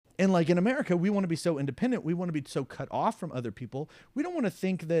And like in America, we want to be so independent. We want to be so cut off from other people. We don't want to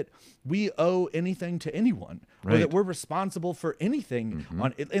think that we owe anything to anyone or that we're responsible for anything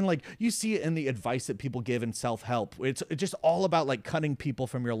on it. And like you see it in the advice that people give in self-help. It's just all about like cutting people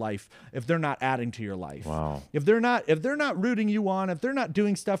from your life if they're not adding to your life. Wow. If they're not rooting you on, if they're not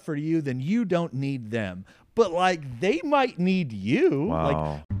doing stuff for you, then you don't need them. But like they might need you. Wow.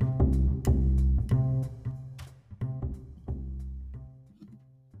 Like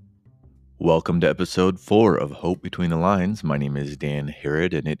Welcome to episode 4 of Hope Between the Lines. My name is Dan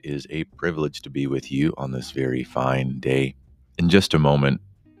Herod, and it is a privilege to be with you on this very fine day. In just a moment,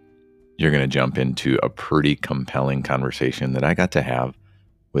 you're going to jump into a pretty compelling conversation that I got to have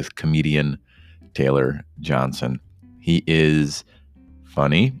with comedian Taylor Johnson. He is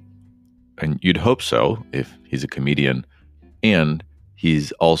funny, and you'd hope so if he's a comedian, and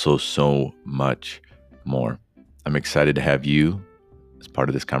he's also so much more. I'm excited to have you as part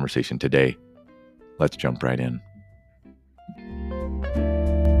of this conversation today. Let's jump right in.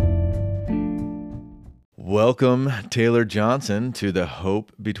 Welcome, Taylor Johnson, to the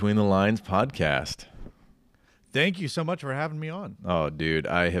Hope Between the Lines podcast. thank you so much for having me on. Oh, dude,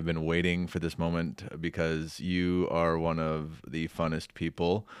 I have been waiting for this moment because you are one of the funnest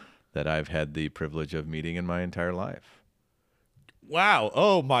people that I've had the privilege of meeting in my entire life. Wow.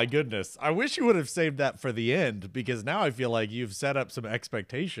 Oh my goodness. I wish you would have saved that for the end, because now I feel like you've set up some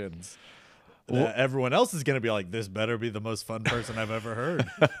expectations. Everyone else is going to be like, this better be the most fun person I've ever heard.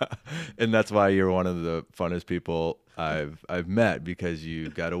 And that's why you're one of the funnest people I've met, because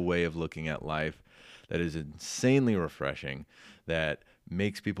you've got a way of looking at life that is insanely refreshing, that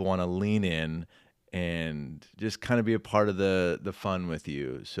makes people want to lean in and just kind of be a part of the fun with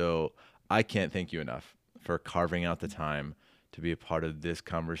you. So I can't thank you enough for carving out the time to be a part of this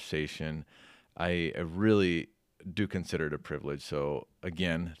conversation. I really do consider it a privilege. So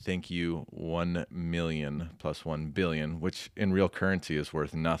again, thank you 1 million plus 1 billion, which in real currency is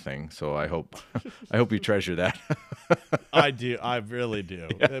worth nothing. So I hope you treasure that. I do. I really do.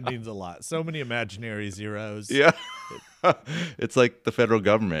 Yeah. That means a lot. So many imaginary zeros. Yeah. It's like the federal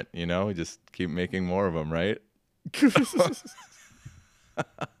government, you know, we just keep making more of them, right?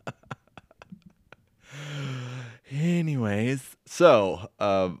 Anyways, so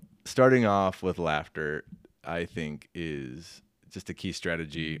starting off with laughter, I think is just a key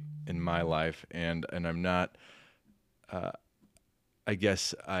strategy in my life, and I'm not. I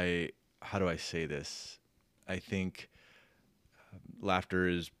guess how do I say this? I think laughter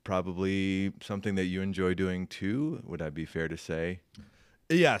is probably something that you enjoy doing too. Would that be fair to say?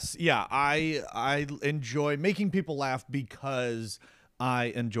 Yes. Yeah. I enjoy making people laugh because I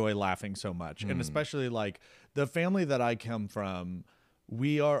enjoy laughing so much. And especially like the family that I come from,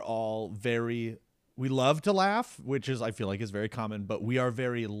 we are all we love to laugh, which is, I feel like, is very common, but we are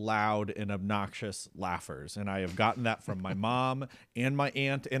very loud and obnoxious laughers. And I have gotten that from my mom and my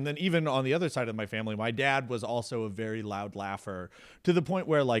aunt. And then even on the other side of my family, my dad was also a very loud laugher, to the point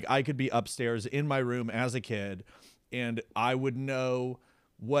where like I could be upstairs in my room as a kid and I would know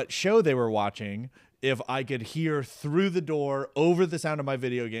what show they were watching if I could hear through the door over the sound of my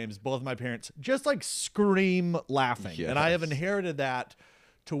video games, both my parents just like scream laughing. Yes. And I have inherited that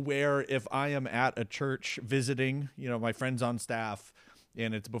to where if I am at a church visiting, you know, my friends on staff,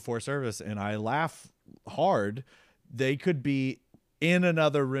 and it's before service and I laugh hard, they could be in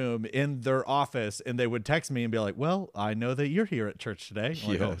another room in their office and they would text me and be like, well, I know that you're here at church today. I'm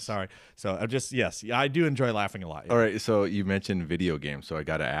like, oh, sorry. So I'm just, yes, I do enjoy laughing a lot. Yeah. All right. So you mentioned video games. So I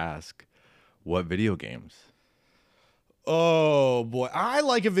got to ask, what video games? Oh boy, I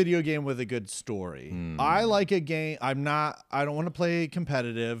like a video game with a good story. I like a game. I don't want to play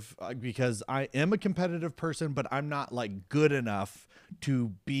competitive because I am a competitive person, but I'm not like good enough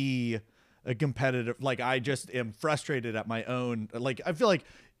to be a competitive. Like I just am frustrated at my own. Like I feel like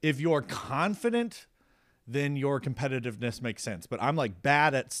if you're confident, then your competitiveness makes sense. But I'm like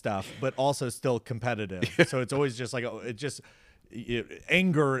bad at stuff, but also still competitive. So it's always just like,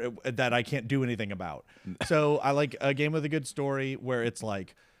 anger that I can't do anything about. So I like a game with a good story where it's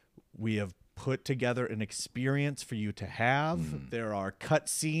like, we have put together an experience for you to have. There are cut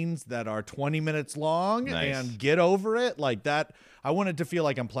scenes that are 20 minutes long. Nice. And get over it like that. I want it to feel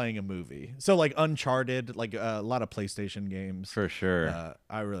like I'm playing a movie. So like Uncharted, like a lot of PlayStation games. For sure.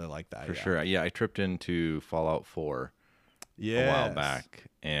 I really like that. For sure. Yeah, I tripped into Fallout 4 a while back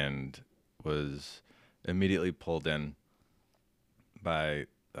and was immediately pulled in by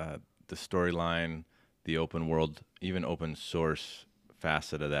the storyline, the open world, even open source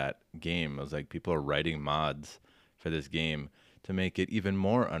facet of that game. I was like, people are writing mods for this game to make it even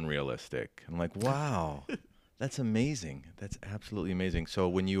more unrealistic. I'm like, wow, That's amazing. That's absolutely amazing. So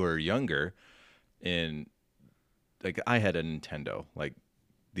when you were younger, in like I had a Nintendo, like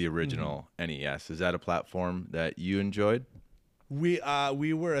the original NES. Is that a platform that you enjoyed? We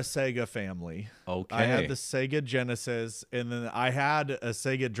were a Sega family. I had the Okay. Sega Genesis, and then I had a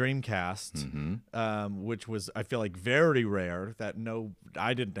Sega Dreamcast, which was, I feel like, very rare.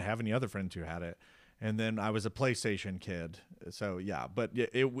 I didn't have any other friends who had it. And then I was a PlayStation kid, so yeah. But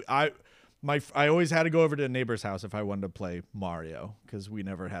I always had to go over to a neighbor's house if I wanted to play Mario because we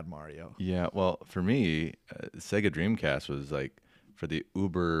never had Mario. Yeah. Well, for me, Sega Dreamcast was like for the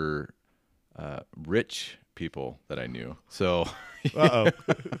uber rich people that I knew. So,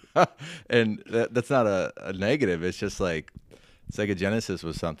 and that's not a negative. It's just like Sega Genesis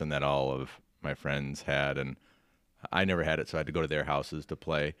was something that all of my friends had, and I never had it, so I had to go to their houses to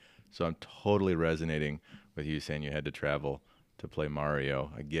play. So I'm totally resonating with you saying you had to travel to play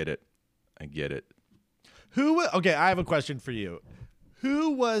Mario. I get it. I get it. Okay, I have a question for you.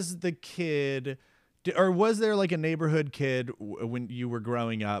 Who was the kid, or was there like a neighborhood kid when you were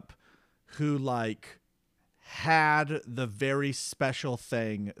growing up who like had the very special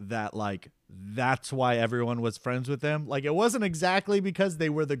thing that like that's why everyone was friends with them? Like it wasn't exactly because they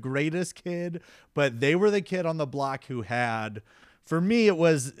were the greatest kid, but they were the kid on the block who had, for me it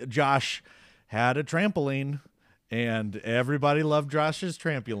was Josh had a trampoline. And everybody loved Josh's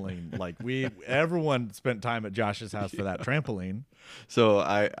trampoline. Like everyone spent time at Josh's house for that trampoline. So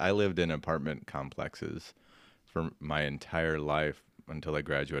I lived in apartment complexes for my entire life until I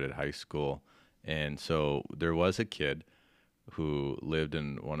graduated high school. And so there was a kid who lived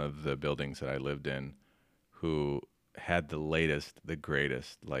in one of the buildings that I lived in who had the latest, the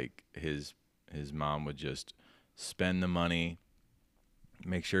greatest. Like his mom would just spend the money,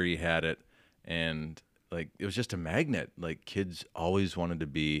 make sure he had it, and like it was just a magnet. Like kids always wanted to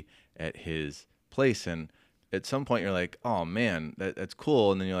be at his place, and at some point you're like, oh man, that's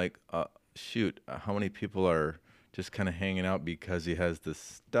cool, and then you're like, shoot, how many people are just kind of hanging out because he has this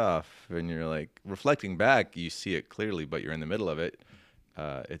stuff? And you're like, reflecting back, you see it clearly, but you're in the middle of it.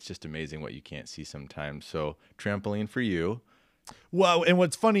 It's just amazing what you can't see sometimes. So trampoline for you. Well, and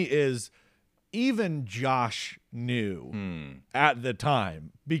what's funny is even Josh knew at the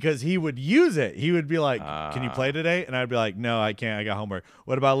time because he would use it. He would be like, can you play today? And I'd be like, no, I can't. I got homework.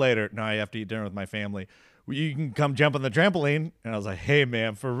 What about later? No, I have to eat dinner with my family. Well, you can come jump on the trampoline. And I was like, hey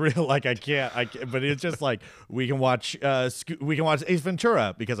man, for real. Like I can't. But it's just like, we can watch Ace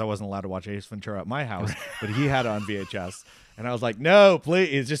Ventura because I wasn't allowed to watch Ace Ventura at my house, but he had it on VHS. And I was like, no, please.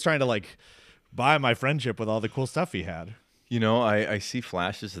 He's just trying to like buy my friendship with all the cool stuff he had. You know, I see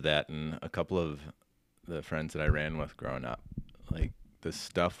flashes of that in a couple of the friends that I ran with growing up. Like the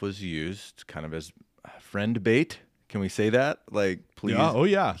stuff was used kind of as friend bait. Can we say that? Like, please, yeah. Oh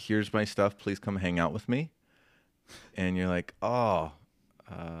yeah, here's my stuff. Please come hang out with me. And you're like, oh,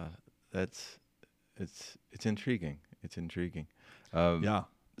 it's intriguing. It's intriguing. Yeah.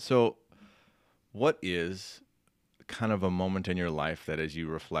 So, what is kind of a moment in your life that, as you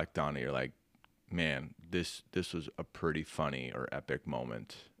reflect on it, you're like, man, this was a pretty funny or epic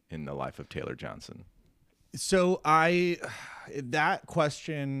moment in the life of Taylor Johnson? So that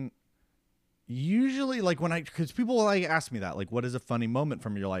question usually, like because people will like ask me that, like, what is a funny moment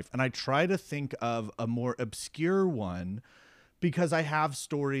from your life? And I try to think of a more obscure one because I have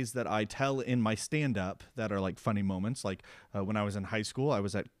stories that I tell in my stand-up that are like funny moments. Like when I was in high school, I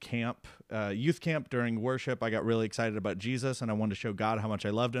was at camp, youth camp during worship. I got really excited about Jesus and I wanted to show God how much I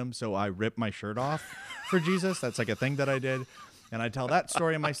loved him. So I ripped my shirt off for Jesus. That's like a thing that I did. And I tell that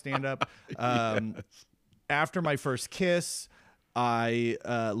story in my stand-up. Yes. After my first kiss, I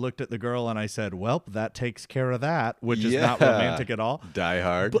looked at the girl and I said, well, that takes care of that, which is not romantic at all. Die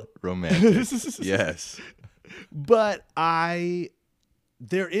Hard, romantic. Yes. But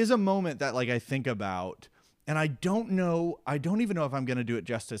there is a moment that like I think about, and I don't even know if I'm going to do it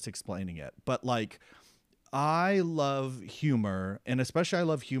justice explaining it, but like I love humor, and especially I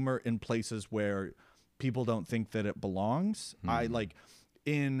love humor in places where people don't think that it belongs. I like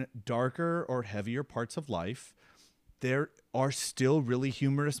in darker or heavier parts of life, there are still really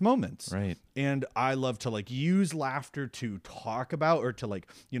humorous moments. Right. And I love to like use laughter to talk about or to like,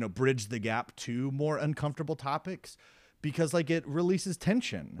 bridge the gap to more uncomfortable topics because like it releases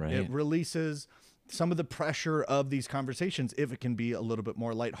tension. Right. It releases some of the pressure of these conversations if it can be a little bit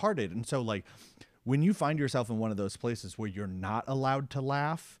more lighthearted. And so like when you find yourself in one of those places where you're not allowed to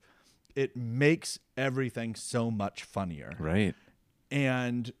laugh, it makes everything so much funnier. Right.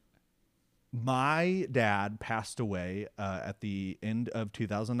 And My dad passed away at the end of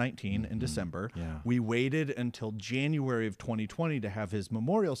 2019 in December. Yeah. We waited until January of 2020 to have his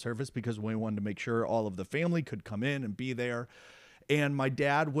memorial service because we wanted to make sure all of the family could come in and be there. And my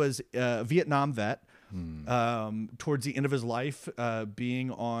dad was a Vietnam vet. Towards the end of his life,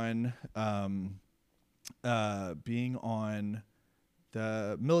 being on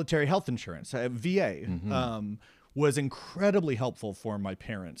the military health insurance, VA, was incredibly helpful for my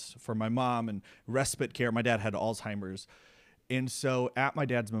parents, for my mom, and respite care. My dad had Alzheimer's. And so at my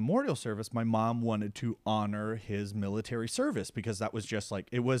dad's memorial service, my mom wanted to honor his military service because that was just like,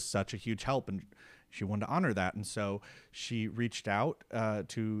 it was such a huge help. And she wanted to honor that. And so she reached out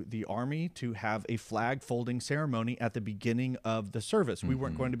to the Army to have a flag folding ceremony at the beginning of the service. We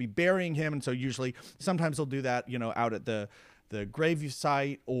weren't going to be burying him. And so usually, sometimes they'll do that, out at the grave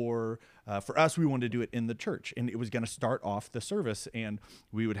site, or for us, we wanted to do it in the church. And it was going to start off the service, and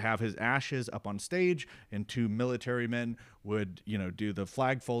we would have his ashes up on stage, and 2 military men would, do the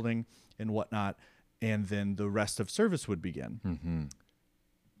flag folding and whatnot. And then the rest of service would begin.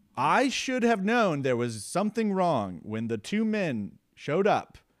 I should have known there was something wrong when the 2 men showed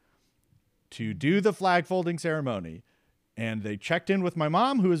up to do the flag folding ceremony. And they checked in with my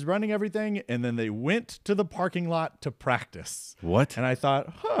mom, who was running everything, and then they went to the parking lot to practice. What? And I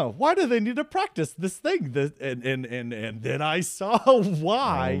thought, why do they need to practice this thing? And then I saw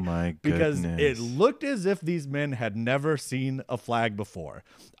why. Oh my because goodness. it looked as if these men had never seen a flag before.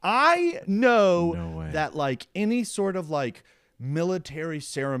 I know No way. that like any sort of like military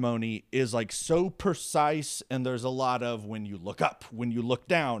ceremony is like so precise, and there's a lot of when you look up, when you look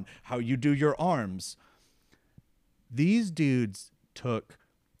down, how you do your arms. These dudes took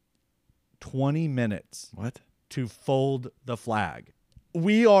 20 minutes What? to fold the flag.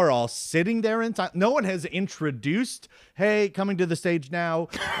 We are all sitting there in time. No one has introduced, hey, coming to the stage now.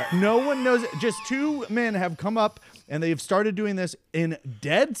 No one knows. Just 2 men have come up, and they've started doing this in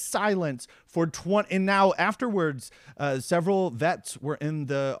dead silence for 20. And now afterwards, several vets were in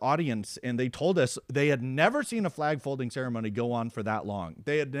the audience, and they told us they had never seen a flag folding ceremony go on for that long.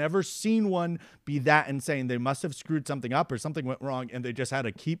 They had never seen one be that insane. They must have screwed something up or something went wrong, and they just had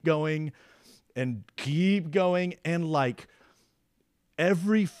to keep going and keep going. And like,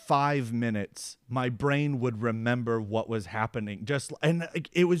 every 5 minutes, my brain would remember what was happening. And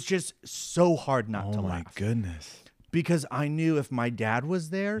it was just so hard not to Oh my laugh. goodness. Because I knew if my dad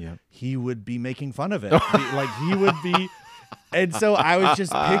was there, Yep. he would be making fun of it. Like he would be. And so I was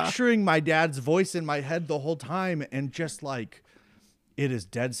just picturing my dad's voice in my head the whole time, and just like, it is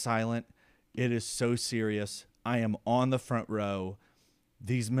dead silent. It is so serious. I am on the front row.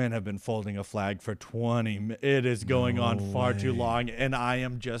 These men have been folding a flag for 20 minutes. It is going on far too long, and I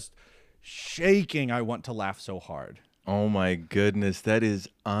am just shaking. I want to laugh so hard. Oh my goodness, that is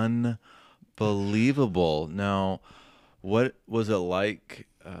unbelievable. Now, what was it like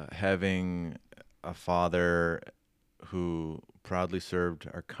having a father who proudly served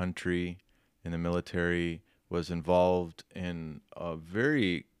our country in the military, was involved in a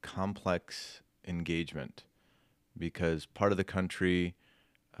very complex engagement, because part of the country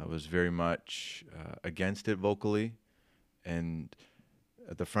was very much against it vocally, and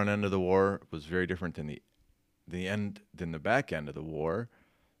at the front end of the war was very different than the back end of the war.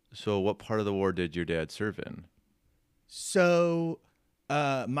 So what part of the war did your dad serve in? So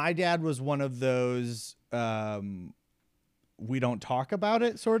my dad was one of those we don't talk about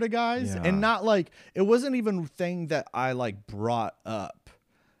it sort of guys. Yeah. And not like, it wasn't even a thing that I like brought up.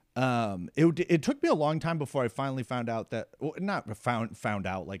 It took me a long time before I finally found out that, well, not found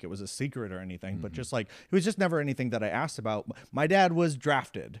out like it was a secret or anything, but just like, it was just never anything that I asked about. My dad was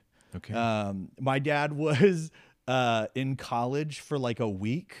drafted. Okay. My dad was in college for like a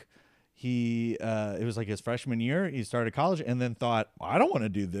week. It was like his freshman year. He started college and then thought, I don't want to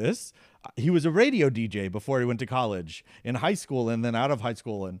do this. He was a radio DJ before he went to college, in high school and then out of high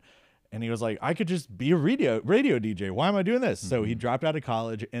school. And he was like, I could just be a radio DJ. Why am I doing this? So he dropped out of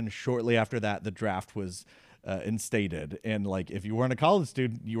college, and shortly after that, the draft was instated. And like, if you weren't a college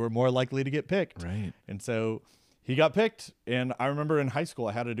student, you were more likely to get picked. Right. And so he got picked. And I remember in high school,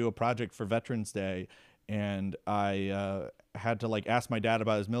 I had to do a project for Veterans Day, and I had to like ask my dad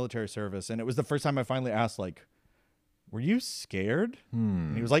about his military service. And it was the first time I finally asked, like, were you scared?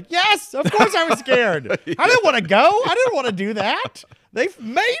 And he was like, yes, of course I was scared. I didn't want to go. I didn't want to do that. They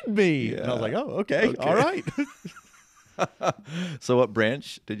made me. And I was like, oh, okay. All right. So what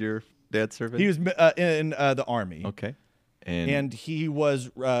branch did your dad serve in? He was in the Army. Okay. And he was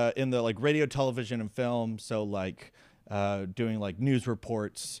in the like radio, television, and film. So like doing like news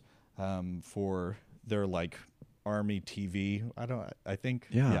reports for their like Army TV. I think.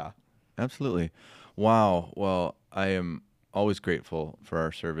 Yeah. Absolutely. Wow. Well, I am always grateful for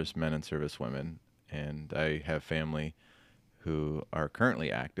our servicemen and servicewomen, and I have family who are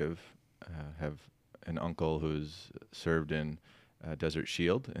currently active. Have an uncle who's served in Desert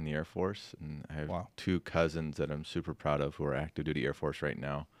Shield in the Air Force, and I have Wow. two cousins that I'm super proud of who are active duty Air Force right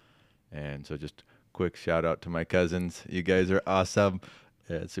now. And so, just quick shout out to my cousins. You guys are awesome.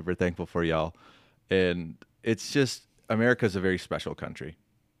 Super thankful for y'all. And it's just America's a very special country.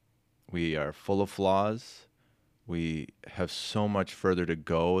 We are full of flaws. We have so much further to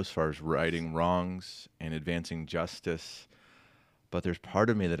go as far as righting wrongs and advancing justice. But there's part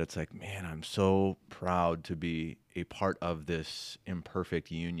of me that it's like, man, I'm so proud to be a part of this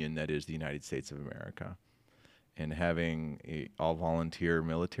imperfect union that is the United States of America. And having a all volunteer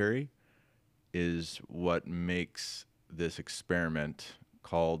military is what makes this experiment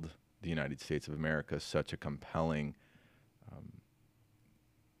called the United States of America such a compelling.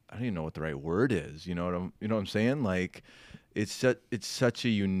 I don't even know what the right word is. You know what I'm saying? Like, it's such a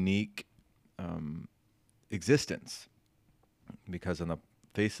unique existence, because on the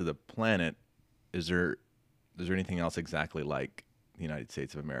face of the planet, is there anything else exactly like the United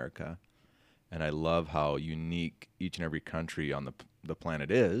States of America? And I love how unique each and every country on the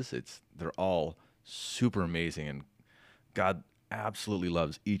planet is. They're all super amazing, and God absolutely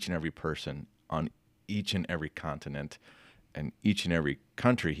loves each and every person on each and every continent and each and every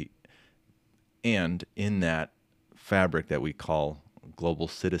country. And in that fabric that we call global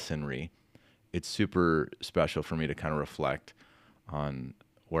citizenry, it's super special for me to kind of reflect on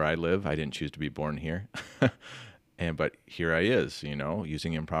where I live. I didn't choose to be born here. But here I is,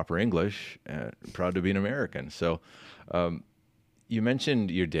 using improper English, proud to be an American. So you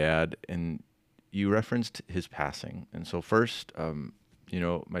mentioned your dad, and you referenced his passing. And so first,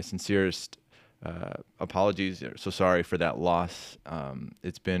 my sincerest apologies. So sorry for that loss.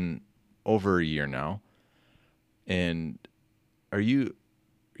 It's been over a year now. And are you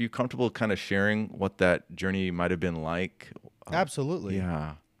comfortable kind of sharing what that journey might have been like? Absolutely.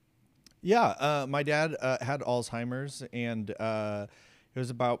 Yeah. Yeah, my dad had Alzheimer's, and it was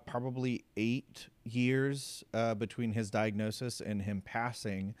about probably 8 years between his diagnosis and him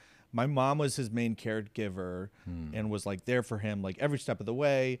passing. My mom was his main caregiver and was like there for him like every step of the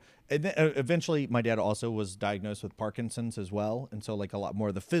way. And then eventually my dad also was diagnosed with Parkinson's as well. And so like a lot more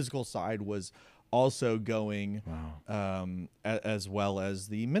of the physical side was also going as well as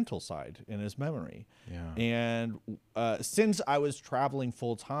the mental side in his memory. Yeah. And since I was traveling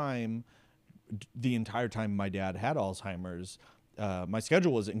full time the entire time my dad had Alzheimer's, my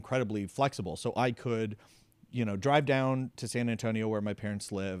schedule was incredibly flexible. So I could, drive down to San Antonio where my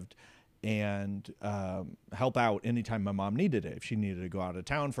parents lived and help out anytime my mom needed it. If she needed to go out of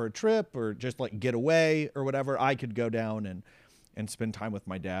town for a trip or just like get away or whatever, I could go down and spend time with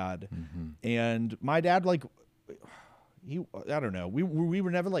my dad. And my dad, like, I don't know, we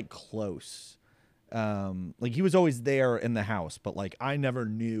were never like close. Like he was always there in the house, but like I never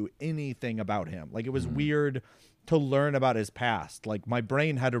knew anything about him. Like it was weird to learn about his past. Like my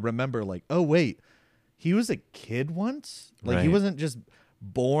brain had to remember like, oh wait, he was a kid once. Like he Right. wasn't just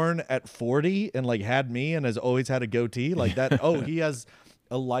born at 40 and like had me and has always had a goatee like that. Oh, he has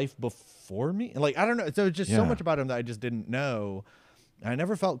a life before me. Like, I don't know. So it's just so Yeah. much about him that I just didn't know. I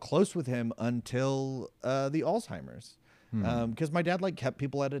never felt close with him until the Alzheimer's. Because my dad like kept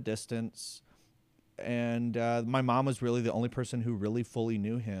people at a distance. And my mom was really the only person who really fully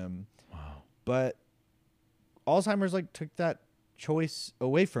knew him. Wow. But Alzheimer's like took that choice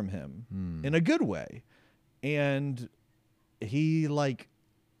away from him in a good way. And he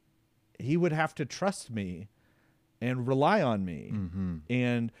would have to trust me and rely on me.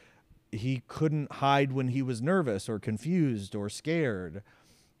 And he couldn't hide when he was nervous or confused or scared.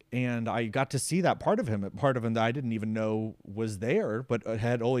 And I got to see that part of him that I didn't even know was there, but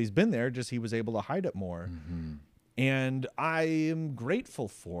had always been there, just he was able to hide it more. And I am grateful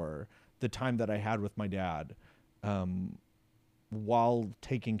for the time that I had with my dad while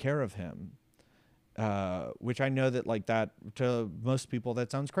taking care of him, which I know that like that to most people,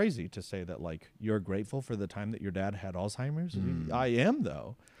 that sounds crazy to say that like you're grateful for the time that your dad had Alzheimer's. I am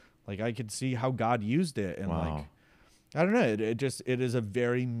though. Like I could see how God used it. And like, I don't know. It is a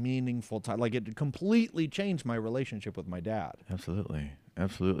very meaningful time. Like it completely changed my relationship with my dad. Absolutely.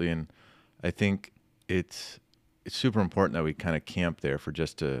 Absolutely. And I think it's super important that we kind of camp there for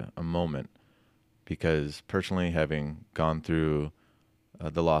just a moment, because personally, having gone through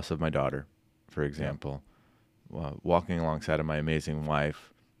the loss of my daughter, for example, walking alongside of my amazing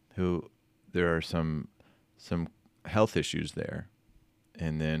wife, who there are some health issues there,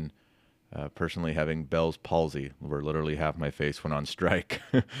 and then personally having Bell's palsy, where literally half my face went on strike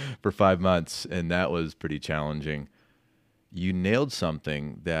for 5 months, and that was pretty challenging. You nailed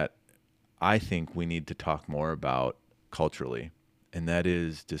something that I think we need to talk more about culturally, and that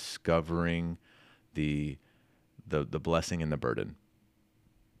is discovering the blessing and the burden.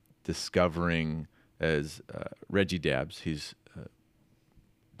 Discovering, as Reggie Dabbs, he's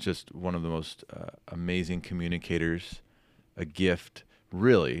just one of the most amazing communicators, a gift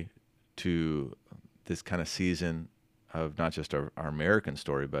really to this kind of season of not just our American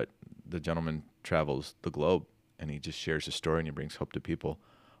story, but the gentleman travels the globe and he just shares his story and he brings hope to people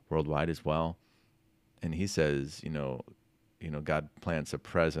worldwide as well. And he says, God plants a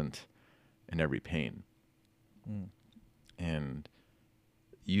present in every pain. And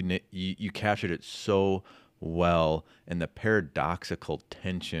you captured it so well, and the paradoxical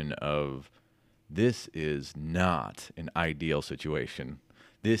tension of this is not an ideal situation.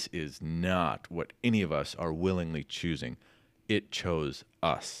 This is not what any of us are willingly choosing. It chose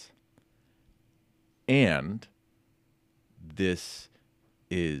us. And this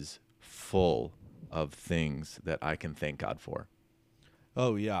is full of things that I can thank God for.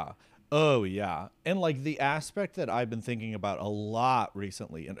 Oh, yeah. Oh, yeah. And like the aspect that I've been thinking about a lot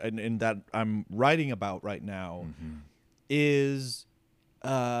recently and that I'm writing about right now is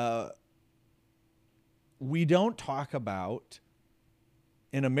we don't talk about,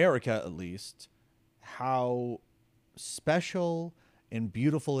 in America at least, how special and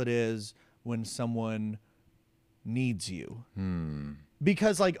beautiful it is when someone needs you.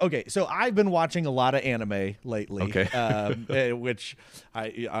 Because okay, so I've been watching a lot of anime lately, which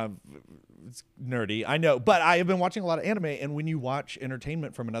it's nerdy, I know, but I have been watching a lot of anime, and when you watch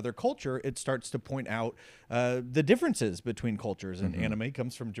entertainment from another culture, it starts to point out the differences between cultures, and anime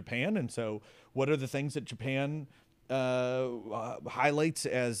comes from Japan, and so what are the things that Japan highlights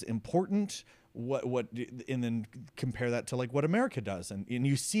as important? What and then compare that to like what America does, and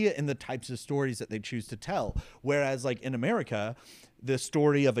you see it in the types of stories that they choose to tell. Whereas like in America, the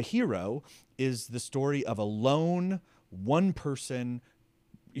story of a hero is the story of a lone one person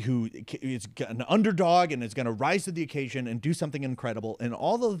who is an underdog and is going to rise to the occasion and do something incredible. And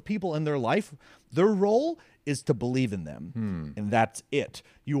all the people in their life, their role is to believe in them. And that's it.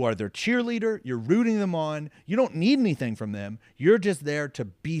 You are their cheerleader. You're rooting them on. You don't need anything from them. You're just there to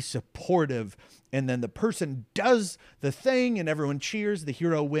be supportive. And then the person does the thing and everyone cheers. The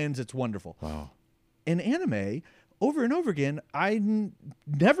hero wins. It's wonderful. Wow. In anime, over and over again, I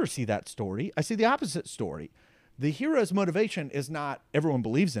never see that story. I see the opposite story. The hero's motivation is not everyone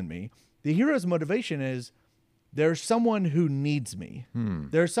believes in me. The hero's motivation is there's someone who needs me.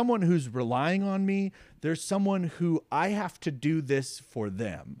 There's someone who's relying on me. There's someone who I have to do this for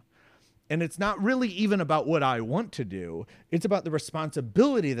them. And it's not really even about what I want to do. It's about the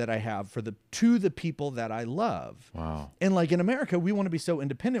responsibility that I have to the people that I love. Wow. And like in America, we want to be so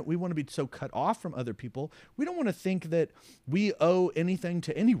independent. We want to be so cut off from other people. We don't want to think that we owe anything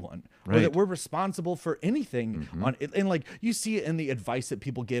to anyone, or that we're responsible for anything on it. And like you see it in the advice that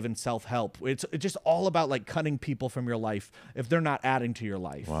people give in self-help. It's just all about like cutting people from your life if they're not adding to your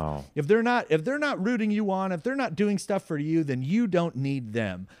life. Wow. If they're not rooting you on, if they're not doing stuff for you, then you don't need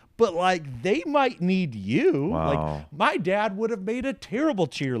them. But like they might need you. Wow. Like my dad would have made a terrible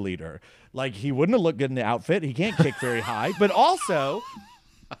cheerleader. Like he wouldn't have looked good in the outfit. He can't kick very high, but also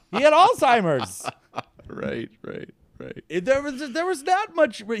he had Alzheimer's. Right. There was not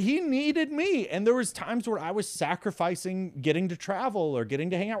much. He needed me, and there was times where I was sacrificing getting to travel or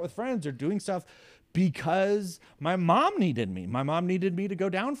getting to hang out with friends or doing stuff because my mom needed me. My mom needed me to go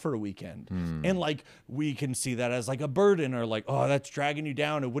down for a weekend. And like, we can see that as like a burden, or like, oh, that's dragging you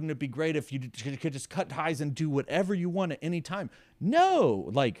down. And wouldn't it be great if you could just cut ties and do whatever you want at any time? No,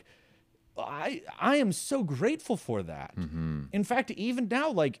 like I am so grateful for that. In fact, even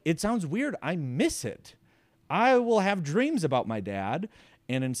now, like it sounds weird, I miss it. I will have dreams about my dad.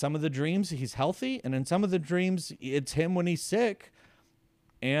 And in some of the dreams, he's healthy. And in some of the dreams, it's him when he's sick.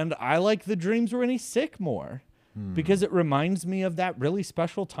 And I like the dreams when he's sick more because it reminds me of that really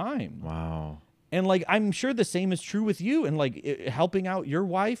special time. Wow. And like, I'm sure the same is true with you and like helping out your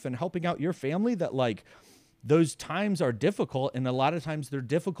wife and helping out your family, that like those times are difficult. And a lot of times they're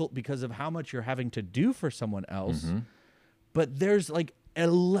difficult because of how much you're having to do for someone else. But there's like a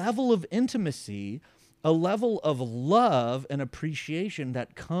level of intimacy, a level of love and appreciation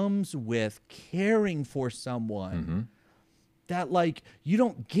that comes with caring for someone that like you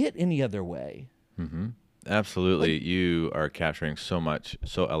don't get any other way. Absolutely. Like, you are capturing so much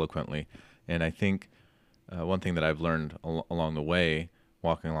so eloquently. And I think one thing that I've learned along the way,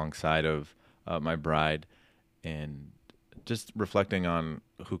 walking alongside of my bride and just reflecting on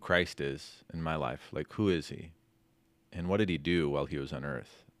who Christ is in my life. Like, who is he? And what did he do while he was on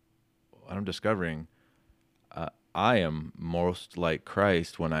earth? What I'm discovering, I am most like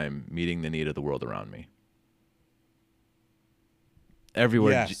Christ when I'm meeting the need of the world around me.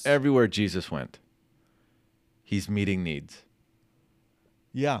 Yes. Everywhere Jesus went, he's meeting needs.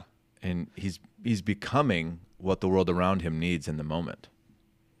 Yeah. And he's becoming what the world around him needs in the moment.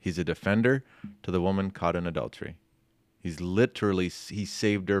 He's a defender to the woman caught in adultery. He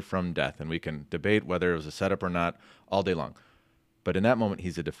saved her from death. And we can debate whether it was a setup or not all day long. But in that moment,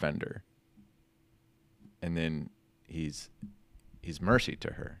 he's a defender. And then he's mercy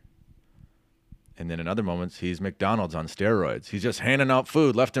to her. And then in other moments, he's McDonald's on steroids. He's just handing out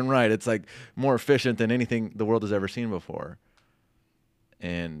food left and right. It's like more efficient than anything the world has ever seen before.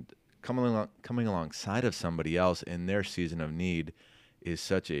 And coming alongside of somebody else in their season of need is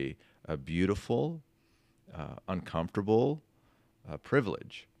such a beautiful, uncomfortable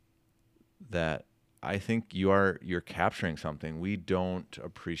privilege that I think you're capturing something. We don't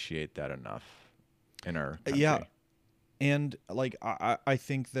appreciate that enough in our country. Yeah. And like, I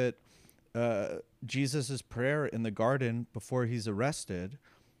think that Jesus's prayer in the garden before he's arrested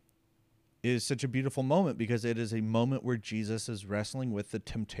is such a beautiful moment, because it is a moment where Jesus is wrestling with the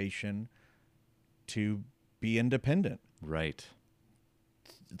temptation to be independent. Right.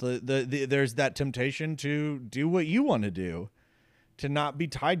 There's that temptation to do what you want to do, to not be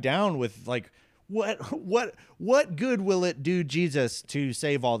tied down with like, what good will it do Jesus to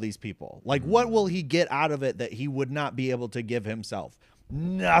save all these people? Like, what will he get out of it that he would not be able to give himself?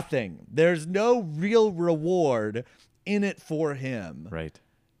 Nothing. There's no real reward in it for him. Right.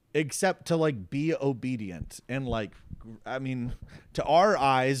 Except to like be obedient. And like, I mean, to our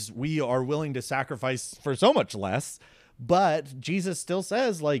eyes, we are willing to sacrifice for so much less, but Jesus still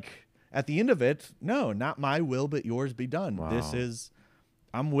says, like, at the end of it, no, not my will, but yours be done. Wow.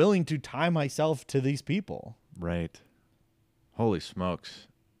 I'm willing to tie myself to these people. Right. Holy smokes.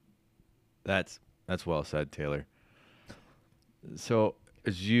 That's well said, Taylor. So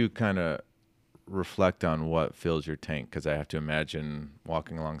as you kind of reflect on what fills your tank, because I have to imagine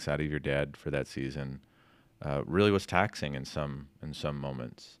walking alongside of your dad for that season really was taxing in some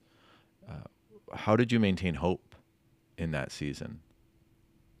moments. How did you maintain hope in that season?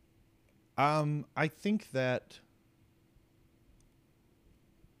 I think that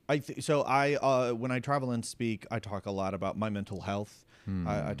when I travel and speak, I talk a lot about my mental health.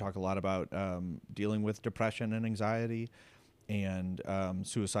 I talk a lot about dealing with depression and anxiety and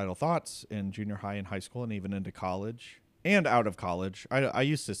suicidal thoughts in junior high and high school and even into college and out of college. I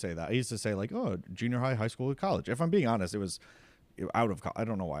used to say that. I used to say like, oh, junior high, high school, college. If I'm being honest, it was out of college. I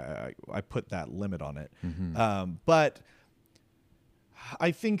don't know why I put that limit on it. But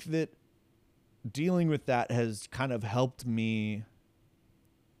I think that dealing with that has kind of helped me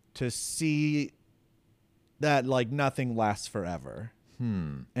to see that like nothing lasts forever.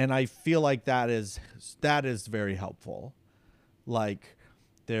 And I feel like that is very helpful. Like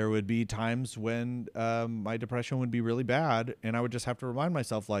there would be times when my depression would be really bad and I would just have to remind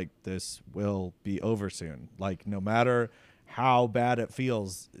myself like this will be over soon. Like no matter how bad it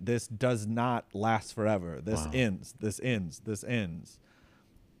feels, this does not last forever. This ends.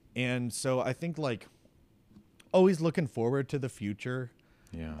 And so I think like always looking forward to the future.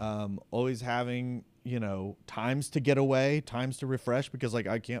 Yeah. Always having, times to get away, times to refresh, because like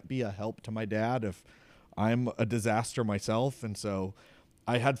I can't be a help to my dad if I'm a disaster myself. And so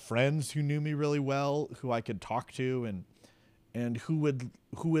I had friends who knew me really well, who I could talk to and who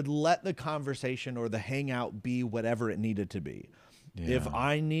would let the conversation or the hangout be whatever it needed to be. Yeah. If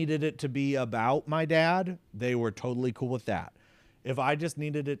I needed it to be about my dad, they were totally cool with that. If I just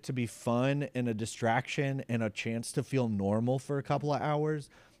needed it to be fun and a distraction and a chance to feel normal for a couple of hours,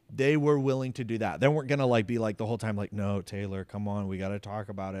 they were willing to do that. They weren't going to like be like the whole time like, no, Taylor, come on, we got to talk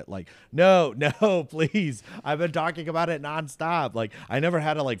about it. Like, no, please. I've been talking about it nonstop. Like I never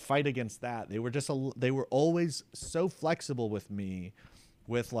had to like fight against that. They were always so flexible with me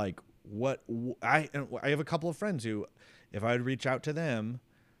with like I have a couple of friends who, if I would reach out to them,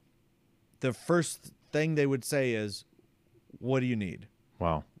 the first thing they would say is, what do you need?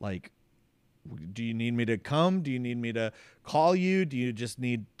 Wow. Like, do you need me to come? Do you need me to call you? Do you just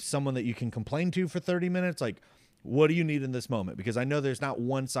need someone that you can complain to for 30 minutes? Like, what do you need in this moment? Because I know there's not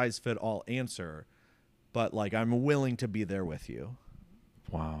one size fit all answer, but like, I'm willing to be there with you.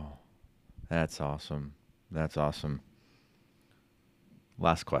 Wow. That's awesome.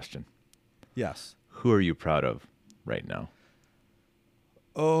 Last question. Yes. Who are you proud of right now?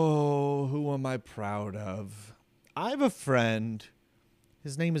 Oh, who am I proud of? I have a friend.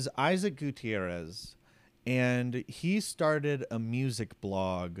 His name is Isaac Gutierrez, and he started a music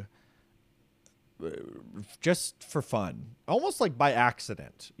blog just for fun, almost like by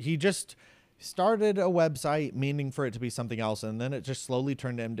accident. He just started a website meaning for it to be something else, and then it just slowly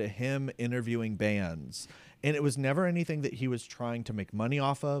turned into him interviewing bands. And it was never anything that he was trying to make money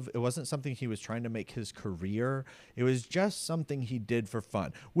off of. It wasn't something he was trying to make his career. It was just something he did for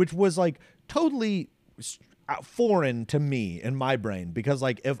fun, which was like totally foreign to me in my brain, because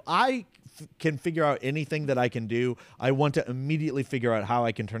like if I can figure out anything that I can do, I want to immediately figure out how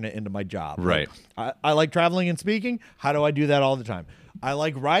I can turn it into my job. Right. Like, I like traveling and speaking. How do I do that all the time? I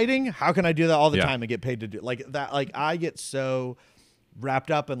like writing. How can I do that all the time and get paid to do like that? Like I get so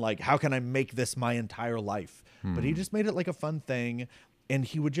wrapped up in like, how can I make this my entire life? But he just made it like a fun thing. And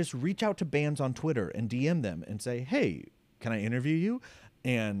he would just reach out to bands on Twitter and DM them and say, hey, can I interview you?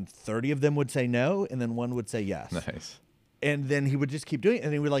 And 30 of them would say no. And then one would say yes. Nice. And then he would just keep doing it.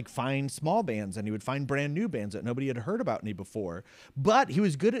 And he would like find small bands, and he would find brand new bands that nobody had heard about any before. But he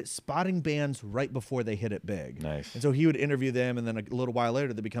was good at spotting bands right before they hit it big. Nice. And so he would interview them, and then a little while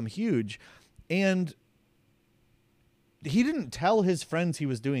later they become huge. And he didn't tell his friends he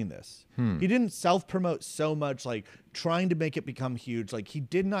was doing this. He didn't self-promote so much, like trying to make it become huge. Like he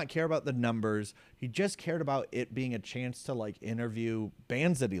did not care about the numbers. He just cared about it being a chance to like interview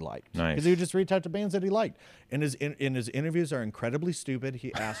bands that he liked. Nice. Because he would just reach out to bands that he liked. And his interviews are incredibly stupid.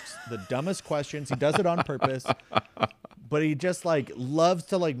 He asks the dumbest questions. He does it on purpose. But he just like loves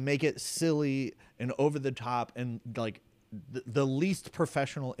to like make it silly and over the top, and like the least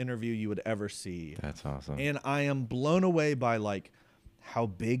professional interview you would ever see. That's awesome. And I am blown away by like how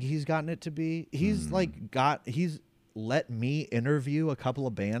big he's gotten it to be. He's he's let me interview a couple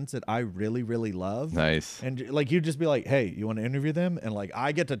of bands that I really, really love. Nice. And like, you'd just be like, hey, you want to interview them? And like,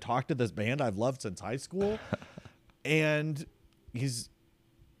 I get to talk to this band I've loved since high school. And he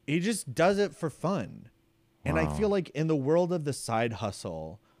just does it for fun. And I feel like in the world of the side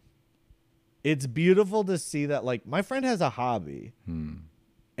hustle, it's beautiful to see that like my friend has a hobby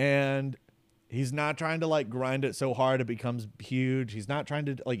and he's not trying to like grind it so hard it becomes huge. He's not trying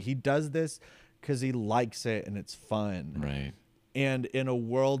to like, he does this because he likes it and it's fun. Right. And in a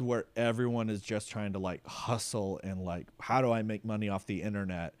world where everyone is just trying to like hustle and like, how do I make money off the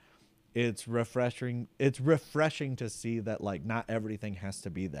internet? It's refreshing. It's refreshing to see that like not everything has to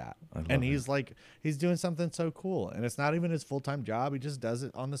be that. And he's like, he's doing something so cool, and it's not even his full-time job. He just does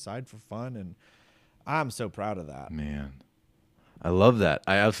it on the side for fun. And I'm so proud of that. Man, I love that.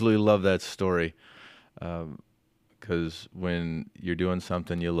 I absolutely love that story. Because when you're doing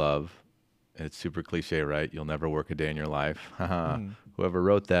something you love, it's super cliche, right? You'll never work a day in your life. Whoever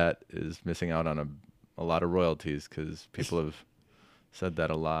wrote that is missing out on a lot of royalties, because people have said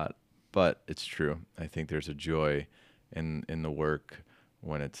that a lot. But it's true. I think there's a joy in the work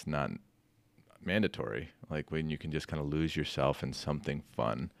when it's not mandatory, like when you can just kind of lose yourself in something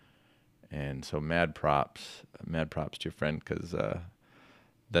fun. And so mad props to your friend, because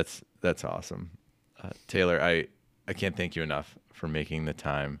that's awesome. Taylor, I can't thank you enough for making the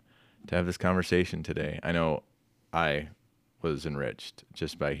time to have this conversation today. I know I was enriched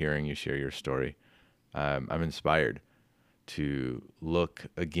just by hearing you share your story. I'm inspired to look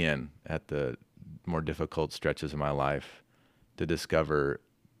again at the more difficult stretches of my life, to discover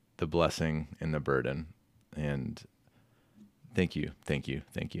the blessing and the burden. And thank you. Thank you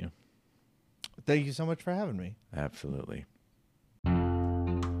so much for having me. Absolutely.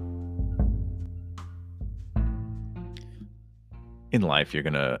 In life, you're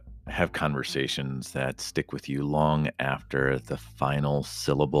going to have conversations that stick with you long after the final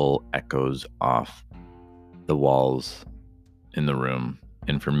syllable echoes off the walls in the room.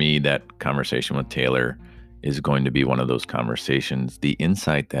 And for me, that conversation with Taylor is going to be one of those conversations. The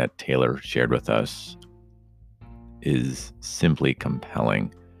insight that Taylor shared with us is simply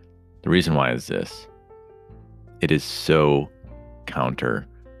compelling. The reason why is this: it is so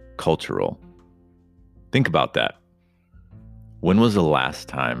counter-cultural. Think about that. When was the last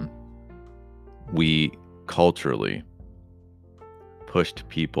time we culturally pushed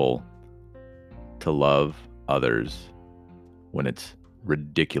people to love others when it's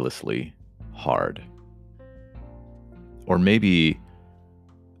ridiculously hard? Or maybe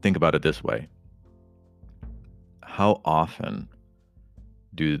think about it this way: how often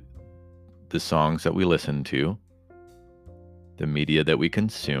do the songs that we listen to, the media that we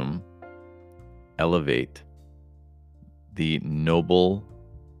consume, elevate the noble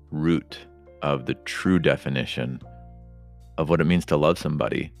root of the true definition of what it means to love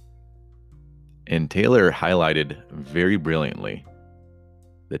somebody? And Taylor highlighted very brilliantly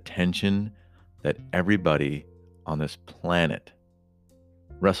the tension that everybody on this planet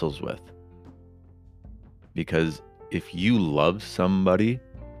wrestles with. Because if you love somebody,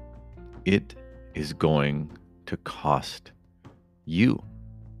 it is going to cost you.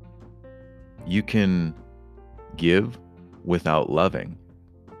 You can give without loving,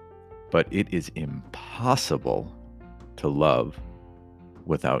 but it is impossible to love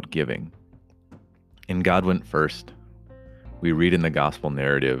without giving. And God went first. We read in the gospel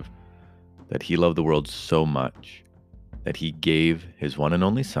narrative that he loved the world so much that he gave his one and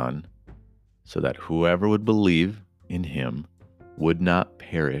only Son so that whoever would believe in him would not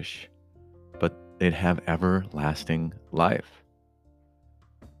perish, but they'd have everlasting life.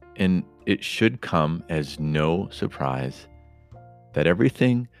 And it should come as no surprise that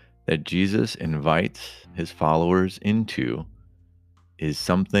everything that Jesus invites his followers into is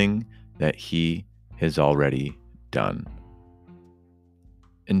something that he has already done.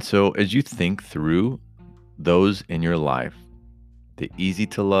 And so as you think through those in your life, the easy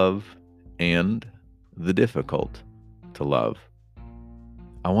to love and the difficult to love,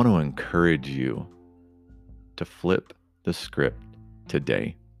 I want to encourage you to flip the script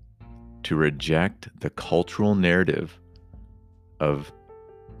today, to reject the cultural narrative of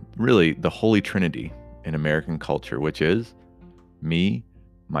really the Holy Trinity in American culture, which is me,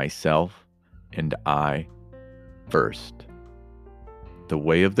 myself, and I first. The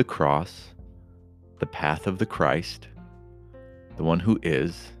way of the cross, the path of the Christ, the one who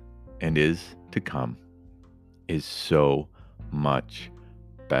is and is to come, is so much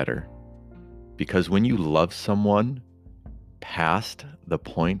better. Because when you love someone past the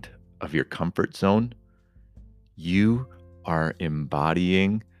point of your comfort zone, you are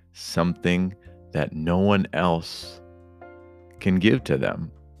embodying something that no one else can give to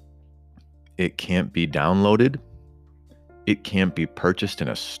them. It can't be downloaded. It can't be purchased in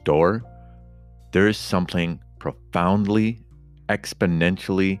a store. There is something profoundly,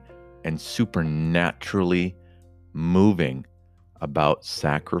 exponentially, and supernaturally moving about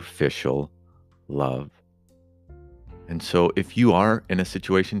sacrificial love. And so if you are in a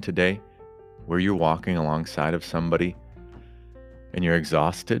situation today where you're walking alongside of somebody and you're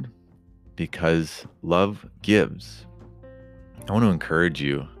exhausted because love gives, I want to encourage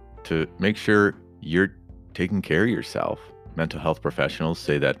you to make sure you're taking care of yourself. Mental health professionals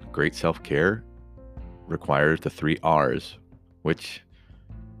say that great self-care requires the 3 R's, which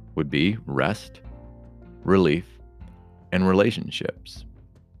would be rest, relief, and relationships.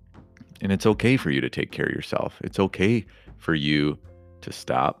 And it's okay for you to take care of yourself. It's okay for you to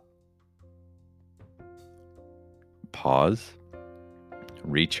stop, pause,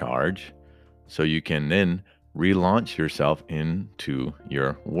 recharge, so you can then relaunch yourself into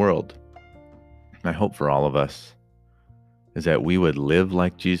your world. My hope for all of us is that we would live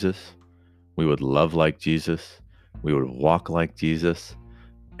like Jesus, we would love like Jesus, we would walk like Jesus,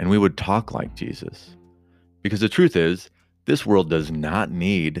 and we would talk like Jesus. Because the truth is, this world does not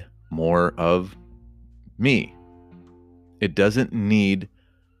need more of me. It doesn't need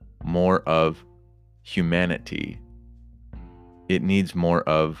more of humanity. It needs more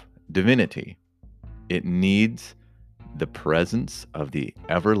of divinity. It needs the presence of the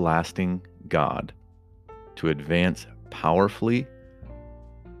everlasting God to advance powerfully,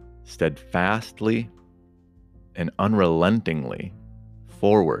 steadfastly, and unrelentingly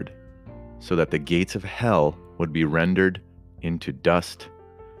forward, so that the gates of hell would be rendered into dust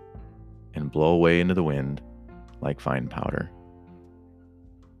and blow away into the wind like fine powder.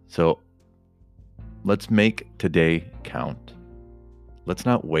 So let's make today count. Let's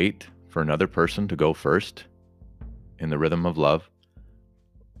not wait for another person to go first in the rhythm of love.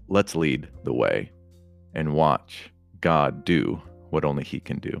 Let's lead the way and watch God do what only He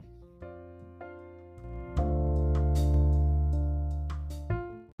can do.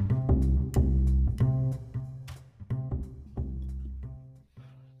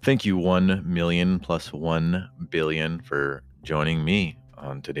 Thank you 1 million plus 1 billion for joining me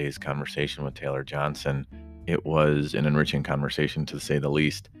on today's conversation with Taylor Johnson. It was an enriching conversation, to say the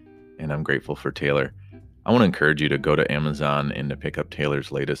least, and I'm grateful for Taylor. I want to encourage you to go to Amazon and to pick up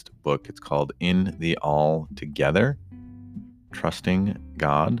Taylor's latest book. It's called In the All Together, Trusting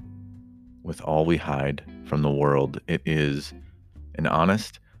God with All We Hide from the World. It is an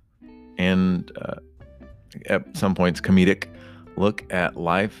honest and at some points comedic look at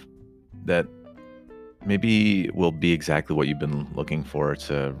life that maybe will be exactly what you've been looking for. It's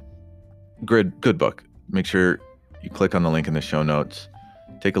a good book. Make sure you click on the link in the show notes,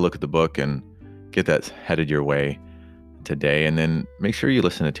 take a look at the book, and get that headed your way today. And then make sure you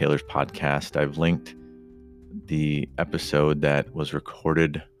listen to Taylor's podcast. I've linked the episode that was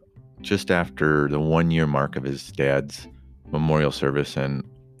recorded just after the 1-year mark of his dad's memorial service. And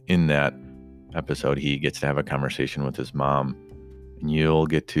in that, episode, he gets to have a conversation with his mom, and you'll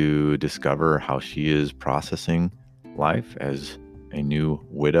get to discover how she is processing life as a new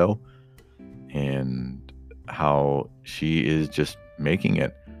widow and how she is just making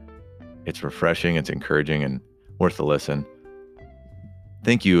it. It's refreshing, it's encouraging, and worth a listen.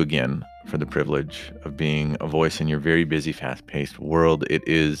 Thank you again for the privilege of being a voice in your very busy, fast-paced world. It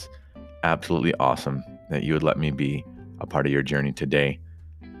is absolutely awesome that you would let me be a part of your journey today.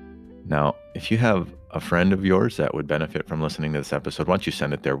 Now, if you have a friend of yours that would benefit from listening to this episode, why don't you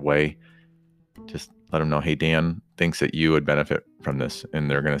send it their way? Just let them know, hey, Dan thinks that you would benefit from this. And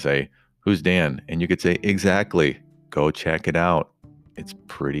they're going to say, who's Dan? And you could say, exactly. Go check it out. It's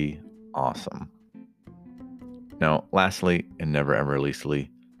pretty awesome. Now, lastly, and never ever leastly,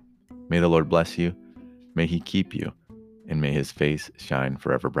 may the Lord bless you, may he keep you, and may his face shine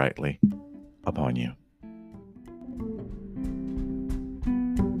forever brightly upon you.